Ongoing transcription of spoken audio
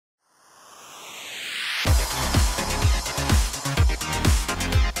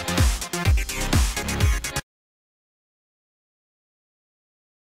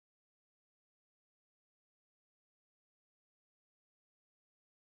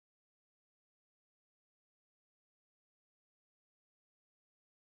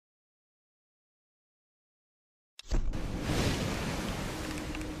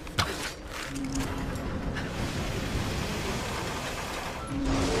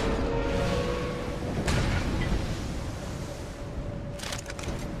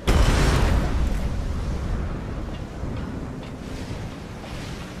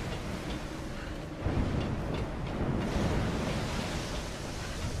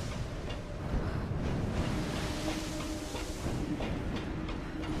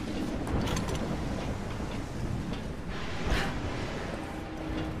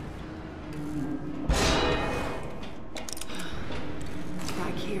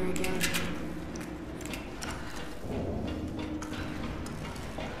here again.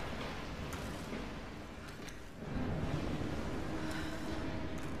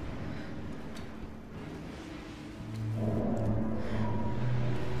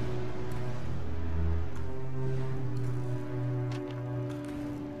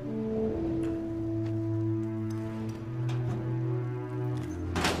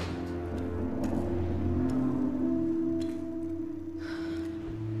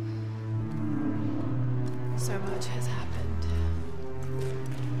 So much has happened.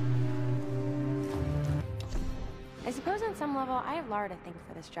 I suppose on some level, I have Lara to thank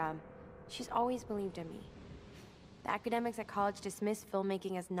for this job. She's always believed in me. The academics at college dismissed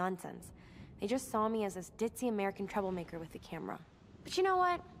filmmaking as nonsense. They just saw me as this ditzy American troublemaker with the camera. But you know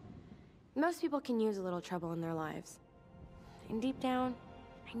what? Most people can use a little trouble in their lives. And deep down,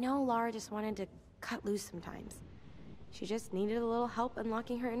 I know Lara just wanted to cut loose sometimes. She just needed a little help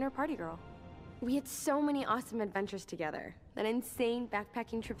unlocking her inner party girl. We had so many awesome adventures together. That insane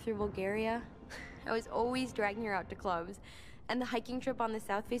backpacking trip through Bulgaria. I was always dragging her out to clubs. And the hiking trip on the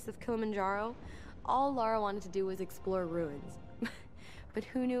south face of Kilimanjaro. All Lara wanted to do was explore ruins. But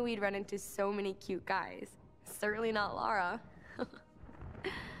who knew we'd run into so many cute guys? Certainly not Lara.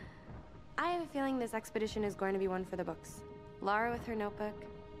 I have a feeling this expedition is going to be one for the books. Lara with her notebook,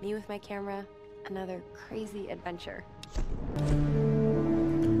 me with my camera, another crazy adventure.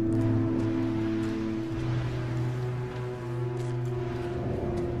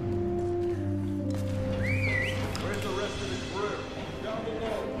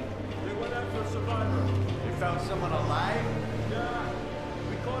 Someone alive? Yeah.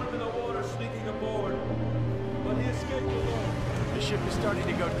 We caught him in the water sneaking aboard. But he escaped alone. The ship is starting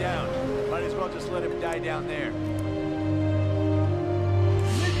to go down. Might as well just let him die down there.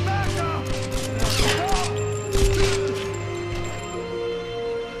 Need backup!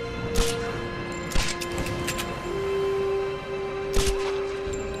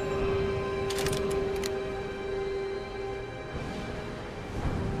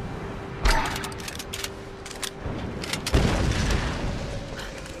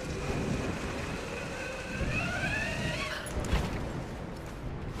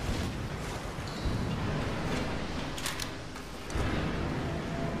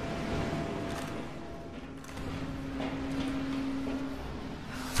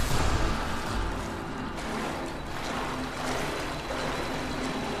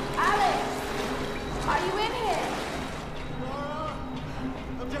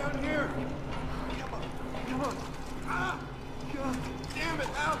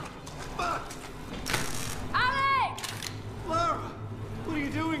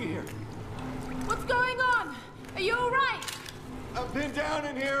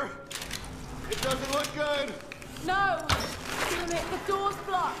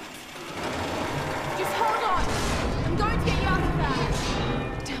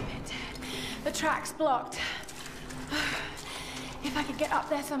 Blocked. If I could get up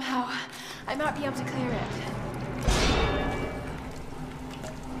there somehow, I might be able to clear it.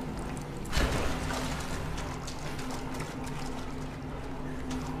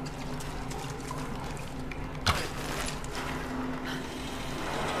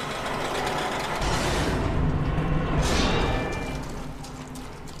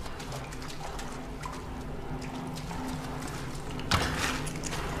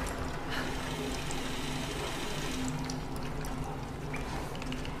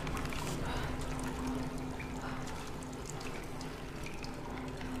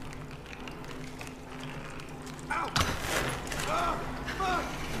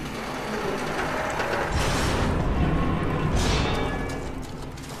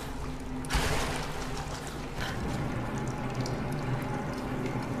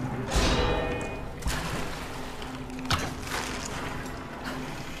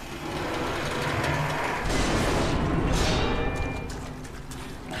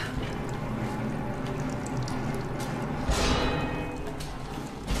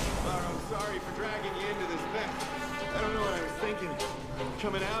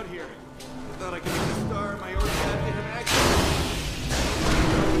 Coming out here. I thought I could be the star of my own goddamn action.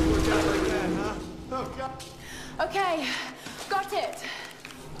 Worked out like that, huh? Oh, God. Okay, got it.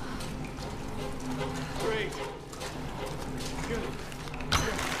 Great. Good.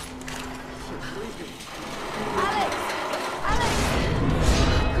 So creepy. Alex! Alex!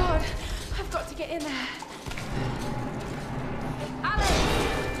 God, I've got to get in there. Alex!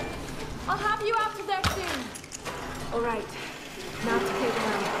 I'll have you out of there soon. All right. Now to clear the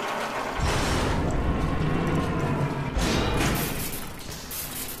room.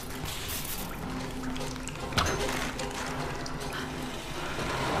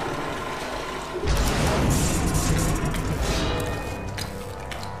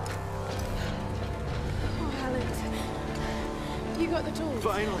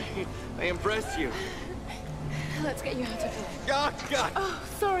 Finally, I impressed you. Let's get you out of here. Oh, God! Oh,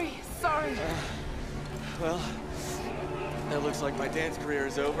 sorry. Well, that looks like my dance career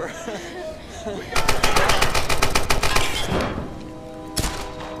is over.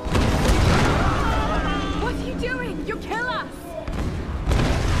 What are you doing? You'll kill us!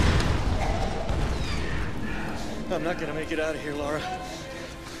 I'm not gonna make it out of here, Laura.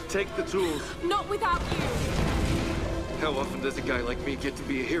 Take the tools. Not without you! How often does a guy like me get to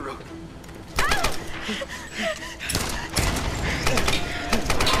be a hero?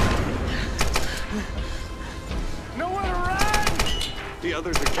 Nowhere to run! The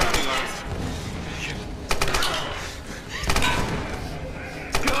others are counting on us.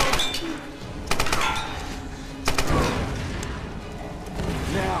 Go!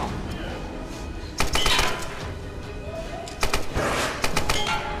 Now!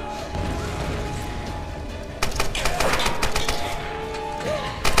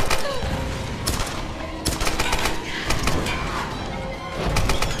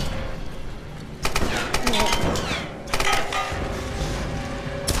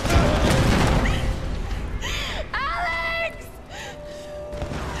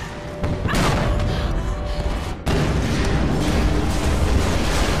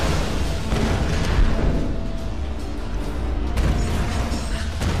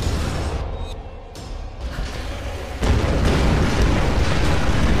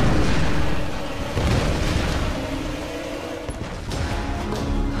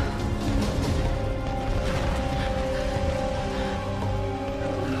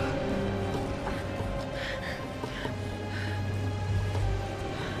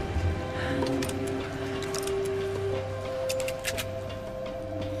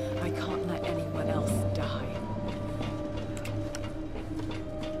 I can't let anyone else die.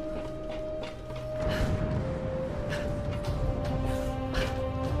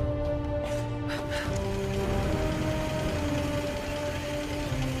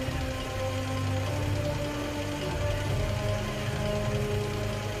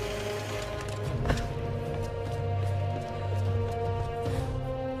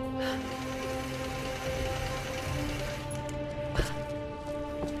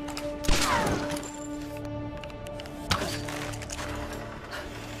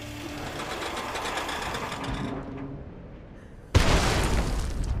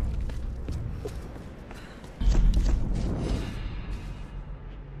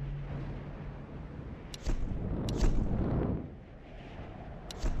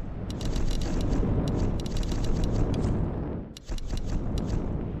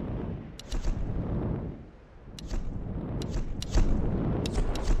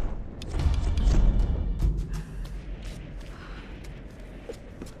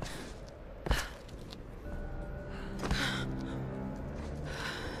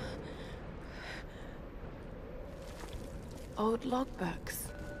 Old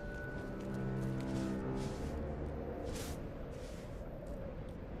logbooks.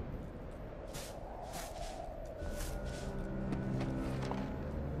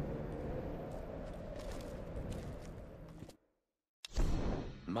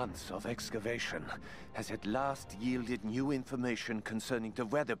 Months of excavation has at last yielded new information concerning the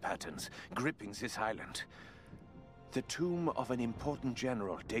weather patterns gripping this island. The tomb of an important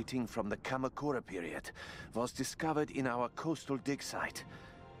general dating from the Kamakura period was discovered in our coastal dig site.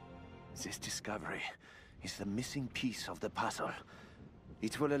 This discovery is the missing piece of the puzzle.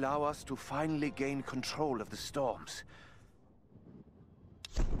 It will allow us to finally gain control of the storms.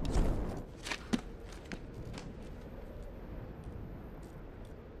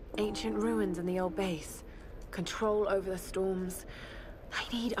 Ancient ruins in the old base. Control over the storms. I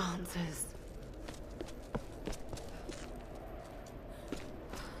need answers.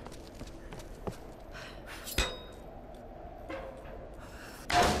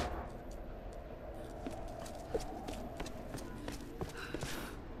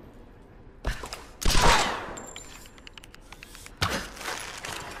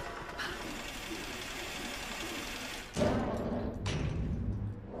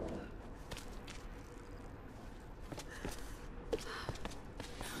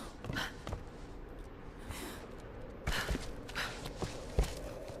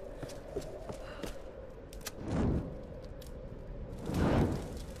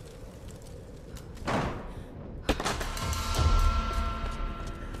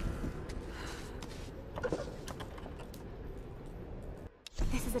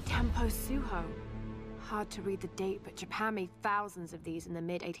 Suho. Hard to read the date, but Japan made thousands of these in the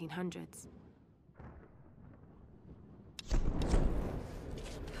mid-1800s.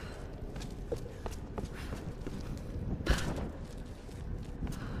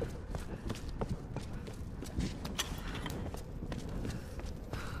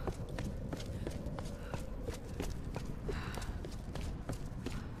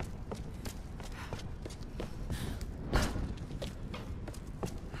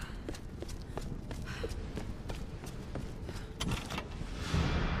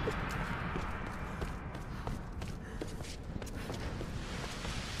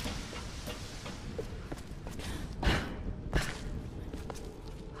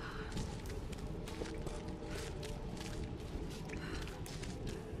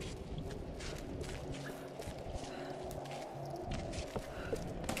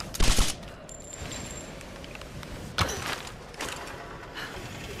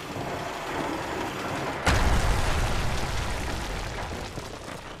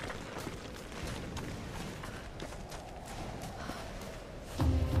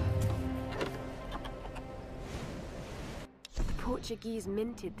 Portuguese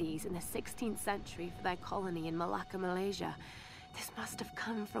minted these in the 16th century for their colony in Malacca, Malaysia. This must have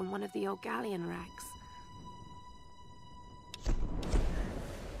come from one of the old galleon wrecks.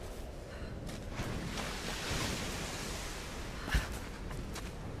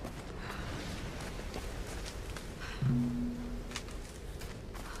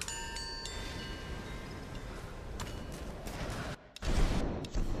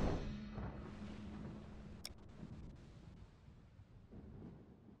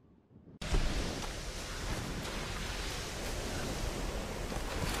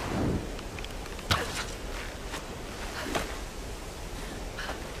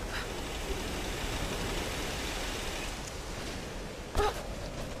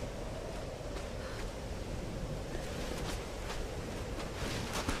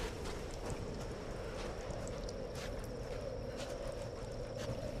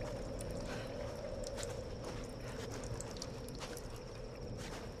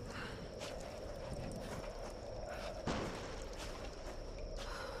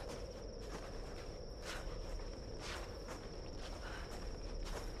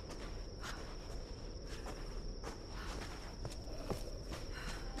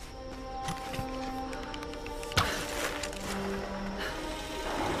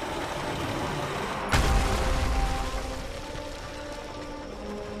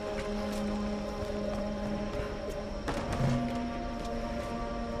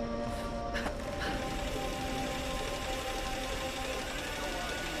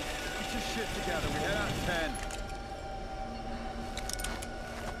 Together, we head out 10.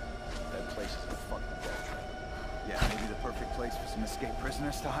 That place is a fucking death trap. Yeah, maybe the perfect place for some escaped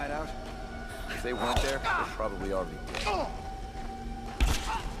prisoners to hide out. If they weren't there, they're probably already dead.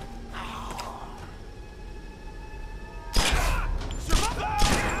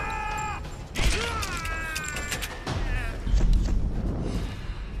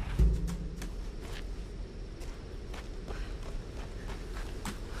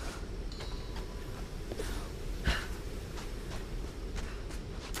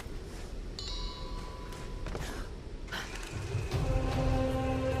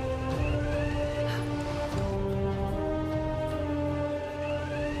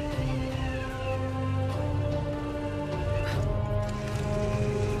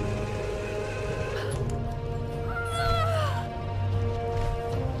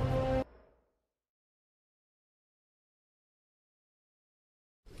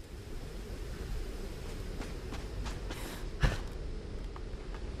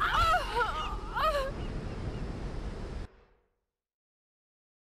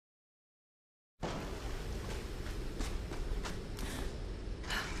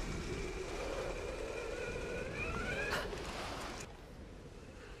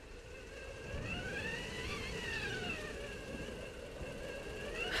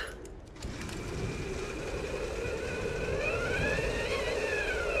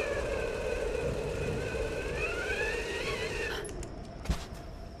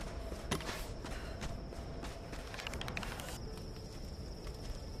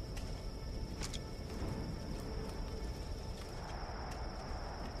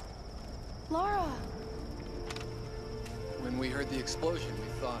 Laura! When we heard the explosion,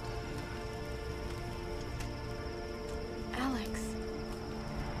 we thought... Alex.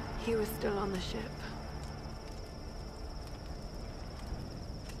 He was still on the ship.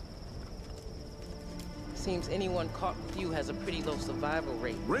 Seems anyone caught with you has a pretty low survival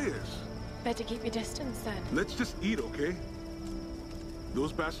rate. Reyes, Better keep your distance then. let's just eat, okay?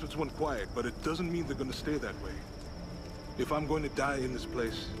 Those bastards went quiet, but it doesn't mean they're gonna stay that way. If I'm going to die in this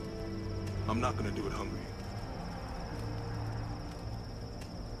place, I'm not gonna do it hungry.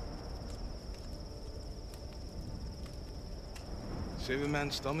 Save a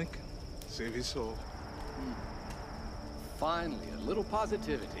man's stomach, save his soul. Finally, a little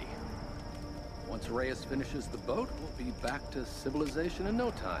positivity. Once Reyes finishes the boat, we'll be back to civilization in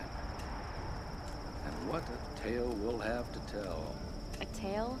no time. And what a tale we'll have to tell. A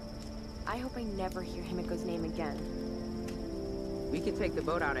tale? I hope I never hear Himiko's name again. We can take the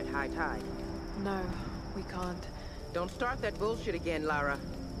boat out at high tide. No, we can't. Don't start that bullshit again, Lara.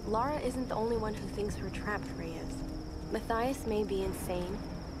 Lara isn't the only one who thinks we're trapped, Reyes. Matthias may be insane,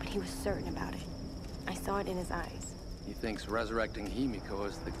 but he was certain about it. I saw it in his eyes. He thinks resurrecting Himiko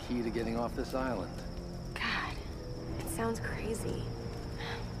is the key to getting off this island. God, it sounds crazy.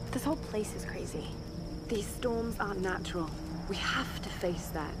 This whole place is crazy. These storms aren't natural. We have to face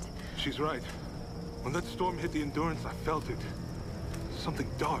that. She's right. When that storm hit the Endurance, I felt it. Something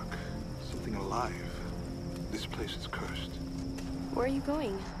dark, something alive. This place is cursed. Where are you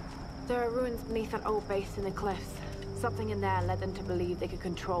going? There are ruins beneath that old base in the cliffs. Something in there led them to believe they could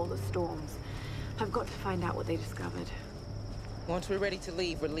control the storms. I've got to find out what they discovered. Once we're ready to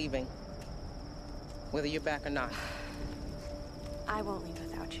leave, we're leaving. Whether you're back or not. I won't leave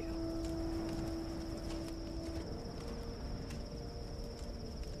without you.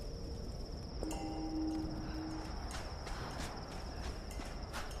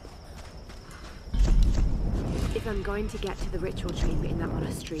 If I'm going to get to the ritual chamber in that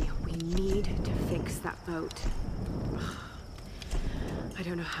monastery, we need to fix that boat. I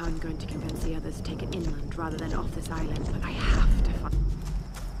don't know how I'm going to convince the others to take it inland rather than off this island, but I have to find...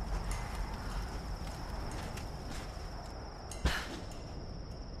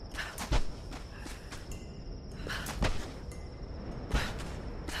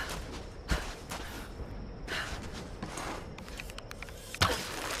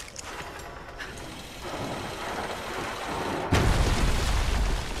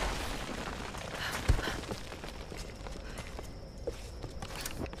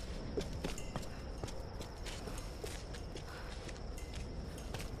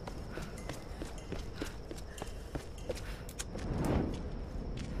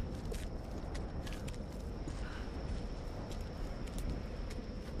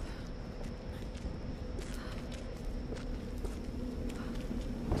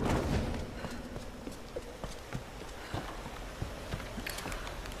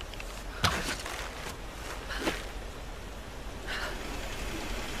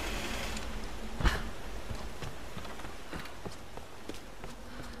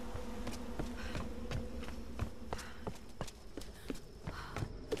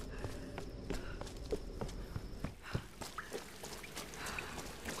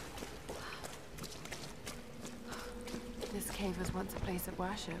 This cave was once a place of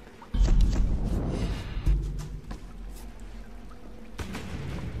worship.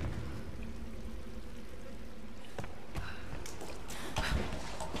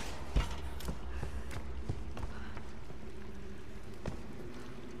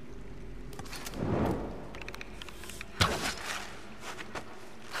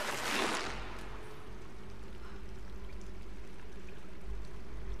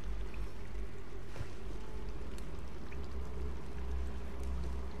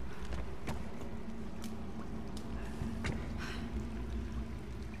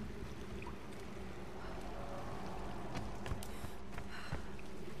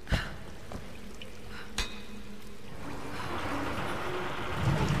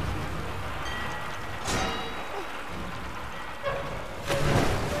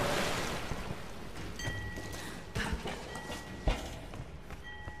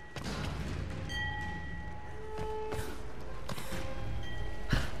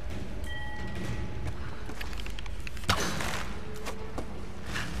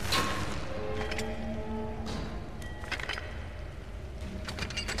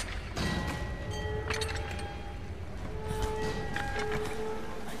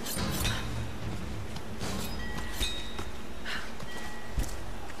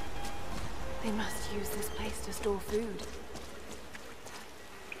 They must use this place to store food.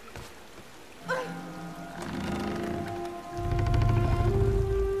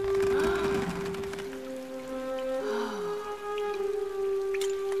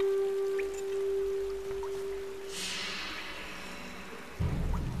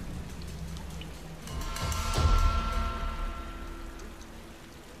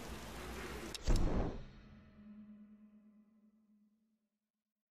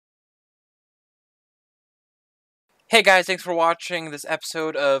 Hey guys, thanks for watching this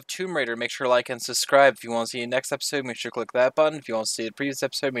episode of Tomb Raider. Make sure to like and subscribe. If you want to see the next episode, make sure to click that button. If you want to see the previous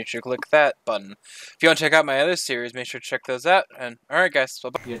episode, make sure to click that button. If you want to check out my other series, make sure to check those out. And alright guys,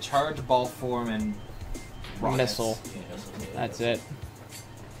 bye-bye. Yeah, charge, ball form, and rockets. Missile. Yeah. That's it.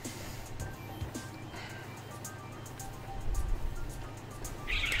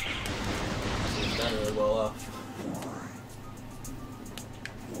 He's done really well off.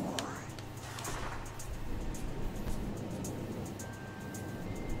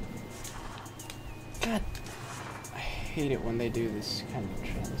 God, I hate it when they do this kind of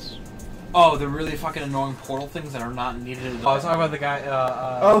trends. Oh, the really fucking annoying portal things that are not needed. Oh, I was talking about the guy.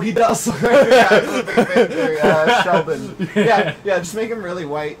 Oh, he does look like the guy, Sheldon. Yeah, just make him really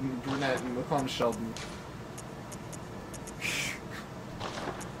white and brunette, and we'll call him Sheldon.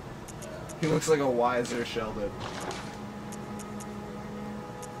 He looks like a wiser Sheldon.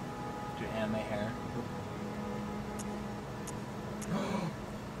 Do anime hair.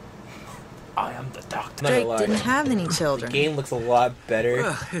 I am the doctor. Drake didn't have any children. The game looks a lot better.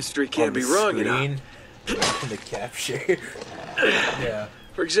 Well, history can't be wrong, you know. The capture. Yeah.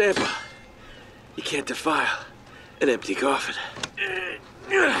 For example, you can't defile An empty coffin.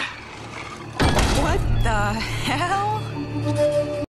 What the hell?